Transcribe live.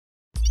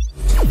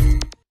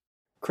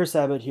Chris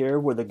Abbott here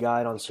with a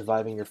guide on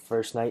surviving your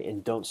first night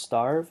in Don't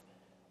Starve.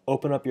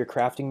 Open up your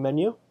crafting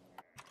menu,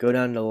 go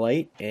down to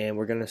light, and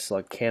we're going to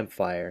select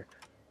campfire.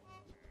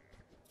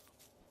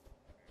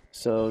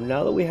 So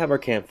now that we have our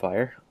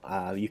campfire,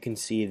 you can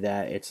see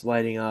that it's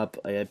lighting up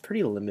a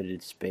pretty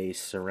limited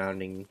space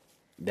surrounding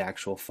the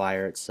actual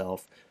fire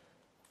itself.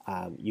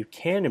 You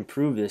can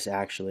improve this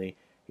actually.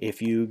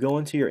 If you go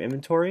into your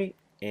inventory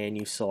and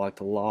you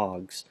select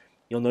logs,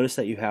 you'll notice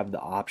that you have the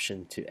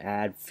option to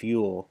add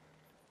fuel.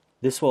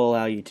 This will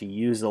allow you to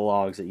use the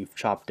logs that you've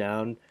chopped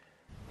down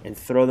and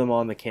throw them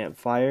on the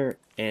campfire,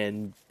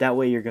 and that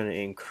way you're going to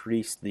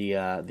increase the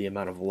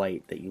amount of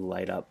light that you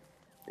light up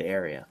the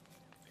area.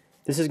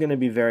 This is going to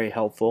be very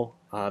helpful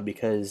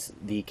because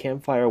the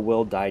campfire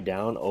will die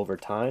down over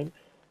time,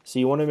 so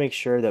you want to make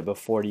sure that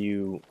before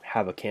you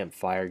have a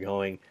campfire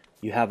going,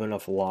 you have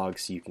enough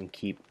logs so you can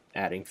keep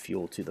adding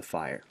fuel to the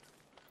fire.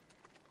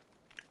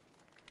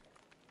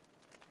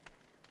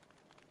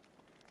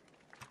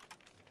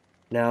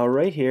 Now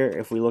right here,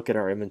 if we look at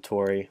our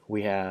inventory,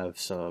 we have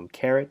some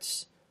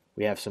carrots,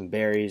 we have some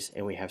berries,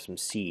 and we have some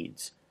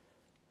seeds.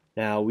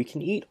 Now we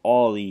can eat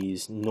all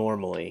these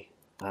normally,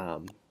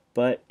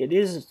 but it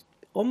is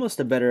almost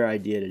a better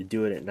idea to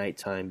do it at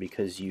nighttime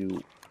because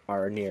you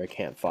are near a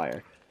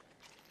campfire.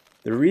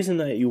 The reason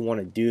that you want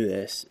to do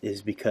this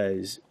is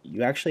because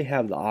you actually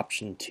have the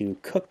option to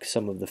cook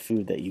some of the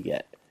food that you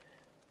get.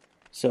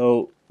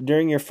 So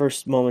during your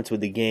first moments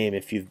with the game,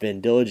 if you've been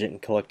diligent in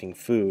collecting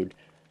food,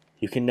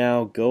 you can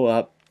now go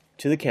up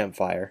to the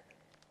campfire,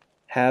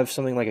 have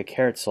something like a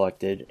carrot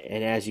selected,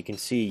 and as you can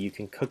see, you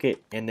can cook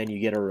it and then you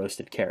get a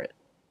roasted carrot.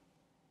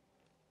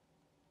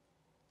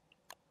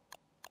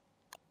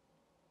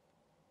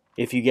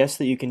 If you guess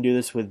that you can do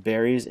this with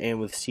berries and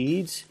with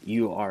seeds,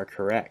 you are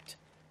correct.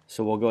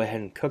 So we'll go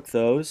ahead and cook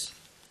those,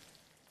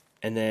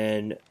 and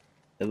then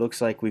it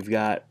looks like we've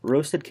got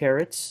roasted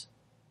carrots,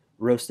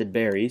 roasted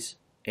berries,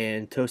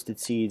 and toasted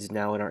seeds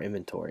now in our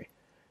inventory.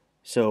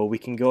 So we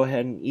can go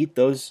ahead and eat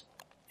those,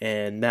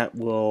 and that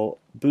will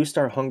boost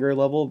our hunger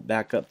level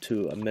back up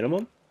to a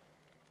minimum.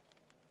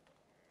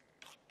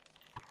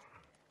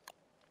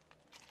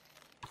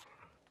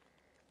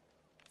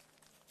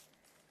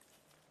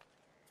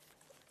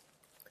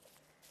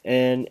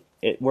 And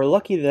we're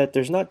lucky that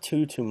there's not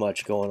too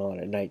much going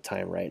on at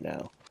nighttime right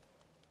now.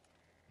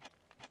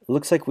 It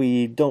looks like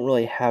we don't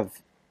really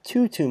have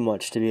too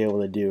much to be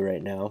able to do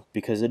right now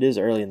because it is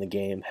early in the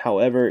game.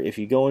 However, if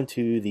you go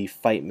into the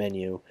fight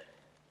menu,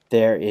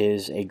 there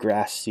is a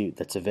grass suit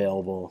that's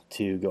available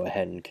to go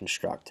ahead and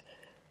construct.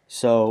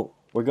 So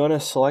we're going to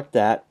select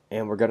that,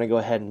 and we're going to go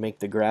ahead and make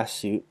the grass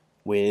suit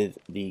with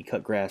the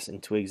cut grass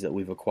and twigs that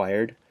we've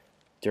acquired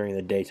during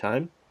the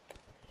daytime.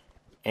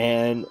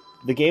 And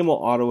the game will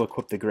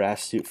auto-equip the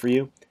grass suit for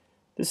you.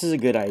 This is a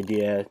good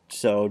idea,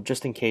 so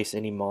just in case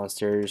any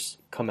monsters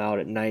come out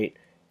at night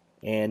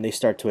and they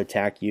start to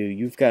attack you,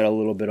 you've got a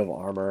little bit of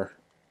armor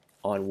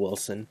on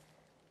Wilson.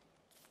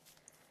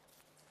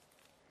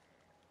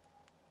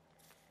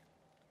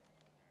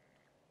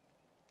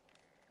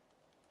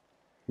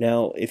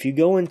 Now, if you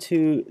go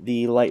into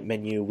the light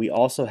menu, we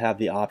also have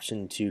the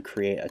option to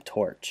create a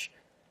torch.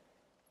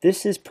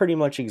 This is pretty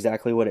much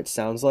exactly what it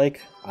sounds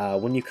like.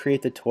 When you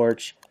create the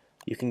torch,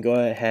 you can go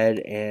ahead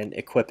and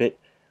equip it.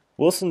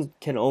 Wilson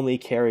can only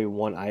carry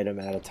one item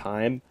at a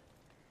time,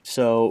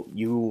 so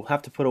you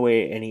have to put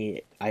away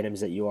any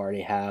items that you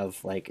already have,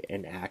 like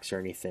an axe or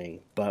anything.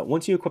 But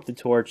once you equip the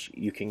torch,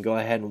 you can go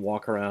ahead and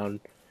walk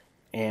around,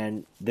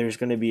 and there's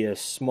going to be a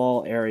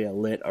small area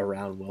lit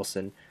around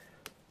Wilson.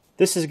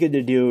 This is good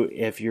to do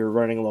if you're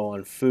running low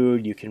on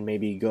food. You can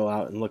maybe go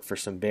out and look for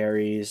some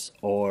berries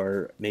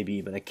or maybe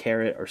even a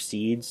carrot or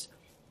seeds.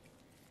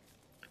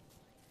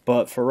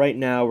 But for right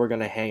now, we're going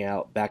to hang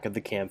out back at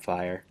the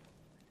campfire.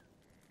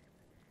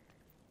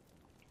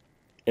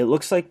 It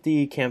looks like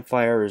the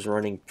campfire is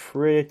running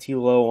pretty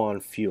low on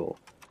fuel.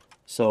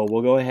 So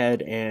we'll go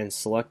ahead and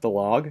select the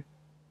log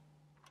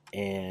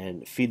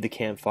and feed the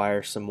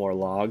campfire some more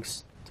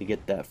logs to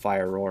get that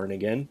fire roaring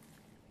again.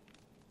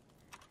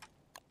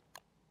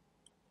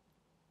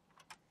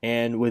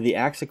 And with the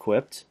axe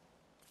equipped,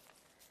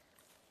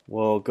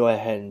 we'll go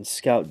ahead and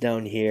scout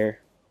down here,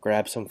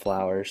 grab some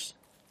flowers,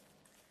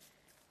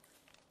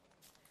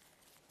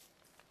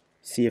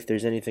 see if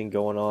there's anything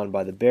going on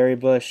by the berry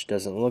bush.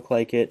 Doesn't look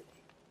like it.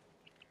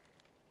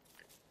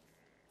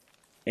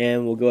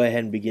 And we'll go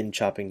ahead and begin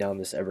chopping down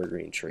this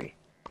evergreen tree.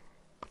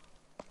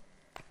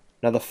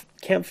 Now the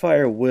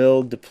campfire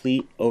will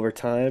deplete over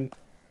time,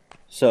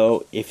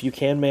 so if you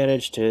can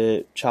manage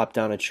to chop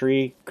down a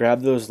tree,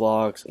 grab those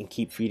logs and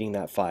keep feeding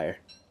that fire.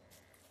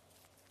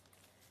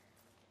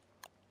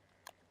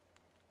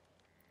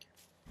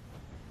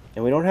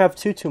 And we don't have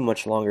too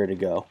much longer to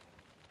go.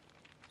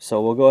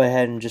 So we'll go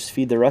ahead and just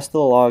feed the rest of the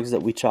logs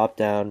that we chopped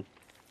down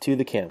to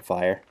the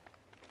campfire.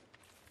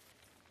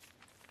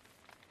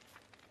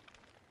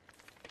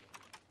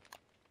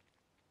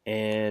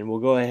 And we'll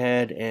go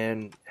ahead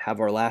and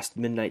have our last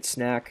midnight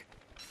snack.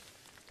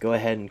 Go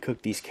ahead and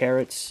cook these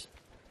carrots.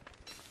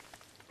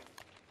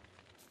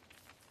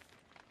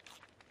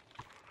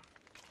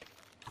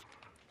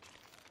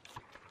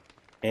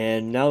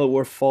 And now that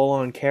we're full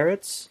on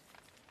carrots,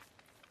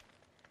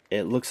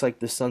 it looks like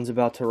the sun's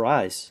about to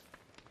rise.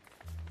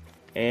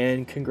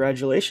 And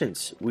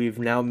congratulations, we've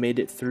now made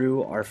it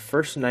through our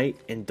first night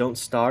in Don't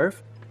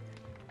Starve.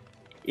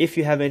 If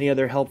you have any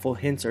other helpful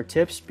hints or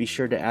tips, be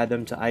sure to add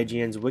them to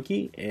IGN's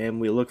wiki,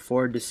 and we look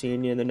forward to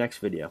seeing you in the next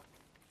video.